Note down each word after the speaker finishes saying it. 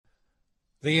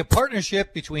The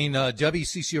partnership between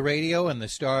WCCO Radio and the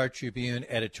Star Tribune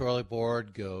editorial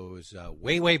board goes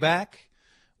way, way back.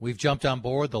 We've jumped on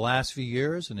board the last few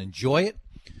years and enjoy it.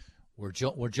 We're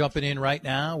jumping in right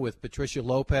now with Patricia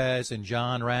Lopez and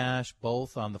John Rash,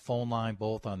 both on the phone line,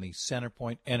 both on the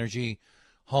CenterPoint Energy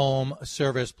Home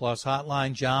Service Plus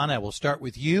hotline. John, I will start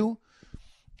with you.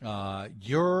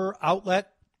 Your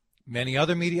outlet, many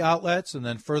other media outlets, and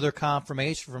then further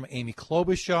confirmation from Amy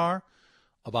Klobuchar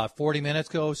about 40 minutes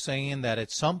ago, saying that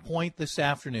at some point this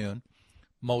afternoon,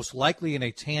 most likely in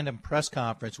a tandem press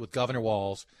conference with Governor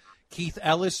Walz, Keith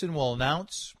Ellison will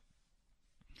announce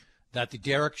that the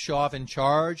Derek Chauvin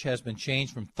charge has been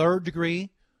changed from third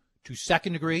degree to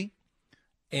second degree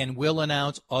and will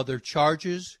announce other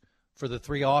charges for the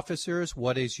three officers.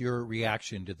 What is your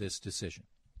reaction to this decision?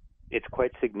 It's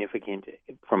quite significant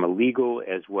from a legal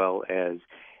as well as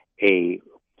a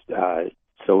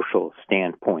social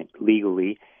standpoint.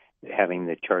 Legally, having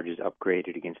the charges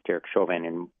upgraded against Derek Chauvin,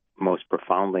 and most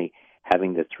profoundly,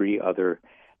 having the three other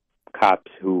cops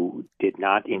who did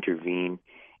not intervene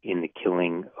in the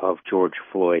killing of George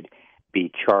Floyd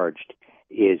be charged,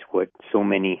 is what so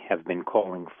many have been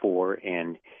calling for,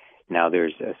 and now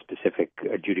there's a specific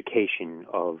adjudication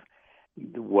of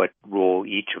what role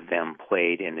each of them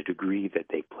played and the degree that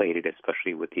they played it,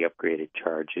 especially with the upgraded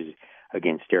charges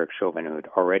against Derek Chauvin, who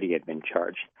had been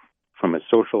charged. From a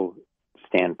social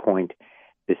standpoint,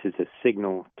 this is a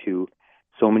signal to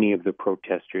so many of the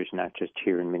protesters, not just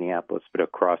here in Minneapolis, but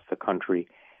across the country,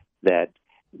 that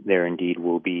there indeed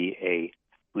will be a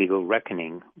legal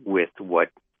reckoning with what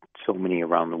so many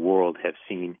around the world have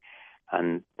seen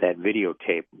on that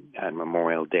videotape on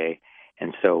Memorial Day.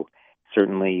 And so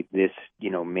certainly this,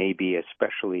 may be,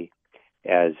 especially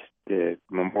as the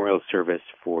memorial service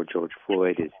for George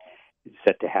Floyd is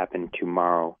set to happen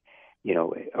tomorrow,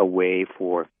 a way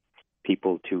for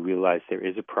people to realize there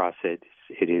is a process,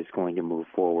 it is going to move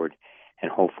forward,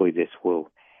 and hopefully this will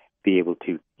be able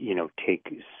to, take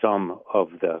some of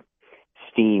the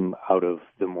steam out of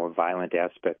the more violent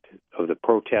aspect of the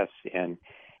protests and,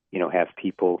 have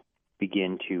people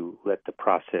begin to let the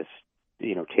process,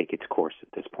 take its course at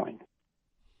this point.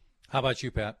 How about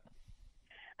you, Pat?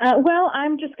 Well,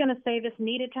 I'm just going to say this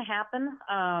needed to happen.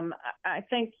 I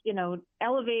think,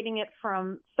 elevating it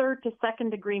from third to second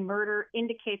degree murder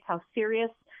indicates how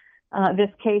serious this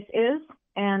case is.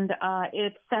 And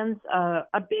it sends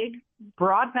a big,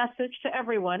 broad message to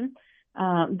everyone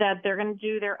that they're going to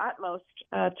do their utmost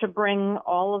to bring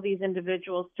all of these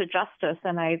individuals to justice.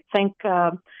 And I think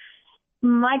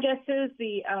my guess is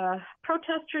the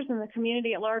protesters and the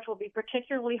community at large will be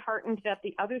particularly heartened that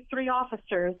the other three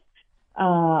officers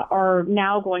are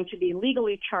now going to be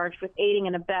legally charged with aiding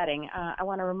and abetting. I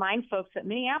want to remind folks that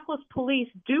Minneapolis police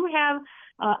do have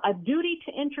a duty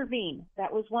to intervene.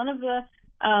 That was one of the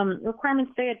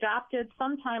requirements they adopted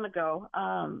some time ago.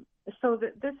 So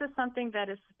this is something that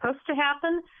is supposed to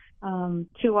happen.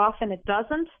 Too often it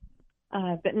doesn't.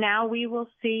 But now we will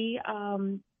see,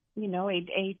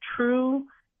 a true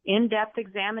in-depth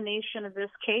examination of this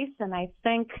case, and I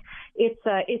think it's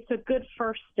a good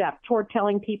first step toward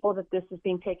telling people that this is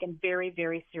being taken very,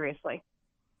 very seriously.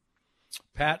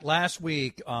 Pat, last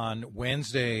week on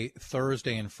Wednesday,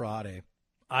 Thursday, and Friday,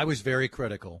 I was very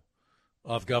critical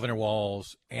of Governor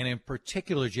Walz and in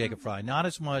particular Jacob Frey, not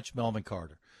as much Melvin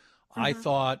Carter. Mm-hmm. I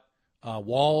thought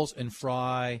Walz and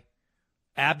Frey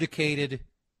abdicated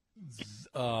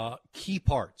key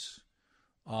parts.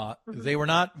 They were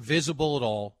not visible at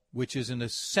all, which is an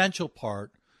essential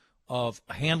part of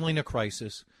handling a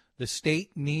crisis. The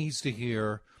state needs to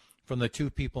hear from the two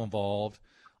people involved.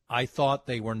 I thought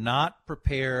they were not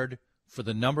prepared for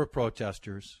the number of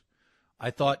protesters. I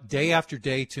thought day after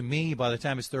day, to me, by the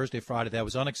time it's Thursday, Friday, that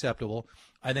was unacceptable.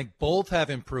 I think both have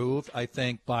improved. I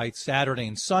think by Saturday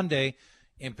and Sunday,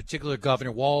 in particular,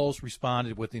 Governor Walz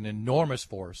responded with an enormous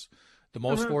force, the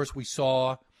most force we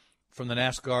saw from the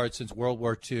National Guard since World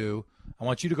War II. I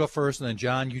want you to go first, and then,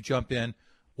 John, you jump in.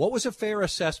 What was a fair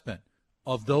assessment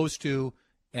of those two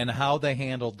and how they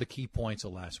handled the key points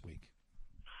of last week?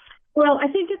 Well, I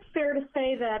think it's fair to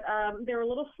say that they're a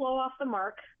little slow off the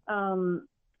mark. I'm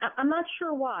not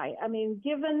sure why. I mean,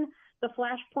 given the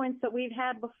flashpoints that we've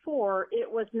had before,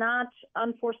 it was not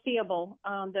unforeseeable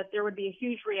that there would be a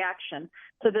huge reaction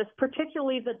to this,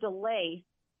 particularly the delay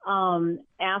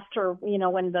after,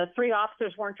 when the three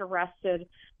officers weren't arrested,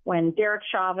 when Derek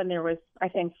Chauvin, there was, I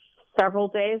think, several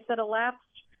days that elapsed.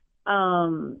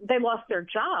 They lost their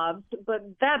jobs, but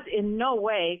that in no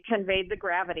way conveyed the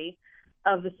gravity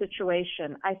of the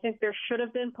situation. I think there should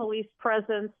have been police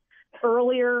presence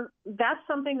earlier, that's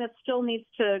something that still needs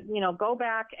to, go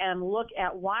back and look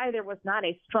at why there was not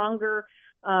a stronger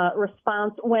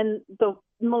response when the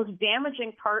most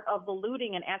damaging part of the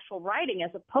looting and actual rioting, as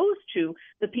opposed to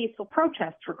the peaceful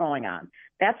protests, were going on.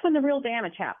 That's when the real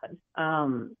damage happened.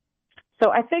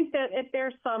 So I think that if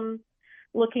there's some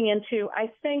looking into,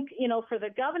 I think, for the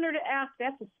governor to ask,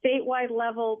 that's a statewide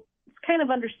level. It's kind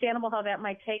of understandable how that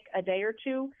might take a day or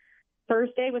two.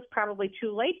 Thursday was probably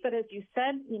too late, but as you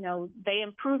said, they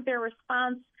improved their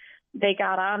response. They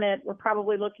got on it. We're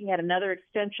probably looking at another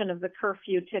extension of the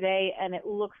curfew today, and it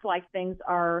looks like things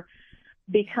are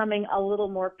becoming a little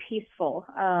more peaceful.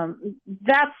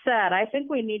 That said, I think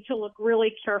we need to look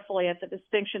really carefully at the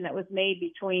distinction that was made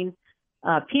between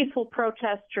peaceful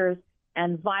protesters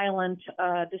and violent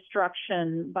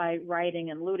destruction by rioting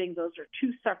and looting. Those are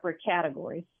two separate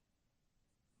categories.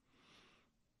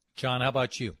 John, how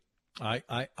about you?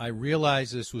 I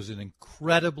realize this was an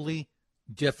incredibly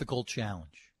difficult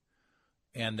challenge,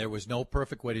 and there was no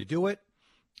perfect way to do it,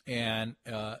 and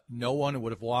no one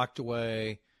would have walked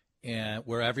away and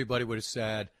where everybody would have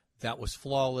said that was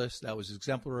flawless, that was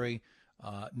exemplary.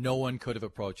 No one could have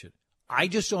approached it. I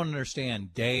just don't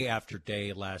understand day after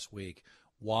day last week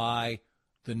why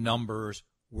the numbers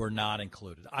were not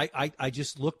included. I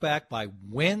just look back by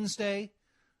Wednesday,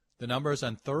 the numbers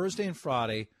on Thursday and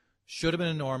Friday should have been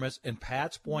enormous, and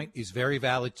Pat's point is very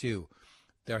valid too.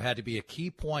 There had to be a key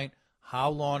point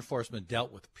how law enforcement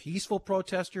dealt with peaceful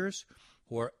protesters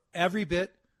who are every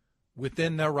bit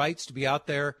within their rights to be out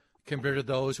there compared to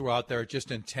those who are out there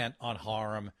just intent on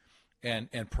harm and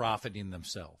profiting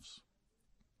themselves.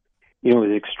 It was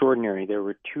extraordinary. There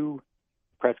were two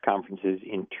press conferences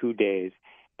in 2 days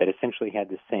that essentially had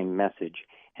the same message,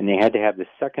 and they had to have the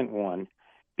second one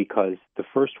because the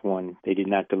first one they did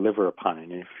not deliver upon it.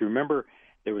 And if you remember,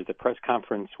 there was a press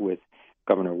conference with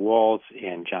Governor Walz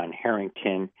and John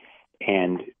Harrington,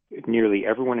 and nearly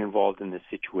everyone involved in the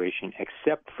situation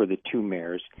except for the two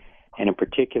mayors, and in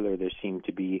particular there seemed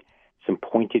to be some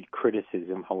pointed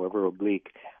criticism, however oblique,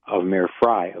 of Mayor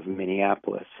Fry of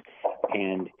Minneapolis.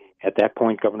 And at that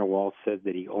point, Governor Walz said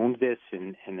that he owned this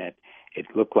and that it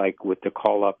looked like with the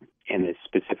call-up and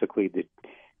specifically the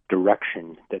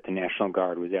direction that the National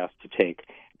Guard was asked to take,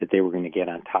 that they were going to get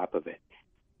on top of it.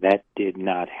 That did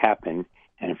not happen,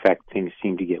 and in fact, things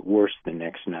seemed to get worse the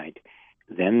next night.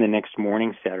 Then the next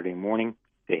morning, Saturday morning,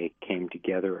 they came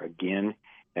together again.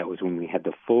 That was when we had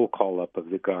the full call-up of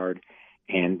the Guard,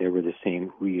 and there were the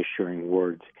same reassuring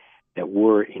words that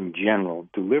were, in general,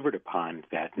 delivered upon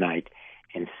that night.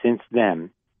 And since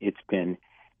then, it's been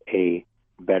a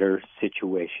better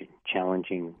situation,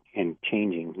 challenging and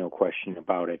changing, no question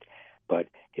about it, but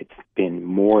it's been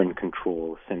more in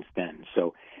control since then.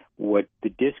 So what the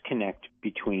disconnect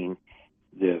between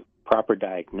the proper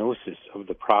diagnosis of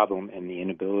the problem and the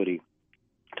inability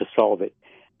to solve it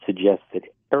suggests that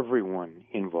everyone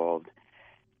involved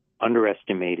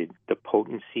underestimated the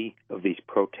potency of these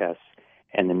protests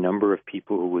and the number of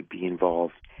people who would be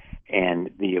involved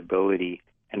and the ability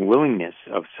and willingness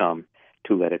of some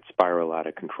to let it spiral out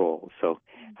of control. So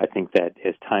I think that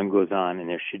as time goes on, and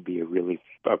there should be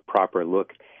a proper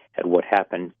look at what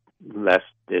happened, lest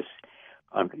this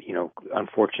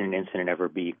unfortunate incident ever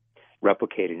be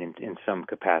replicated in some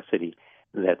capacity,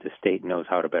 that the state knows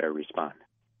how to better respond.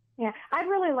 Yeah, I'd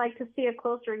really like to see a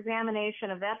closer examination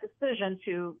of that decision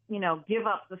to, give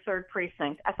up the third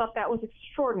precinct. I thought that was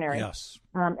extraordinary. Yes.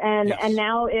 And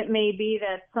now it may be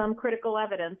that some critical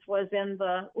evidence was in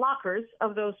the lockers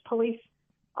of those police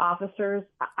officers.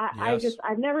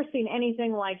 I've never seen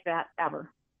anything like that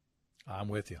ever. I'm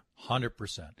with you, 100%.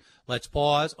 Let's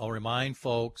pause. I'll remind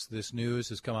folks this news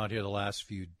has come out here the last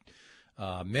few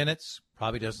minutes.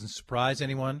 Probably doesn't surprise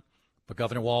anyone, but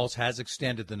Governor Walz has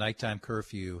extended the nighttime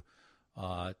curfew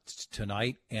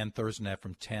tonight and Thursday night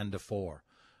from 10 to 4.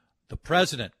 The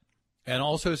president and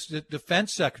also the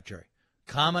defense secretary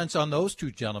comments on those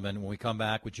two gentlemen when we come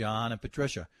back with John and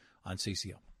Patricia on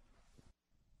CCO.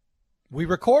 We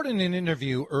recorded an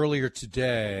interview earlier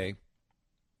today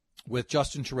with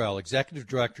Justin Terrell, executive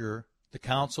director, the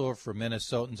Council for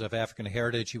Minnesotans of African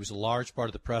Heritage. He was a large part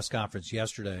of the press conference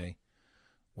yesterday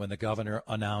when the governor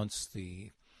announced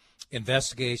the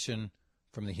investigation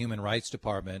from the Human Rights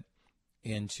Department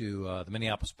into the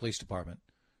Minneapolis Police Department.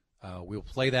 We'll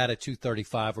play that at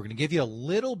 2:35. We're going to give you a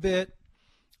little bit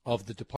of the department.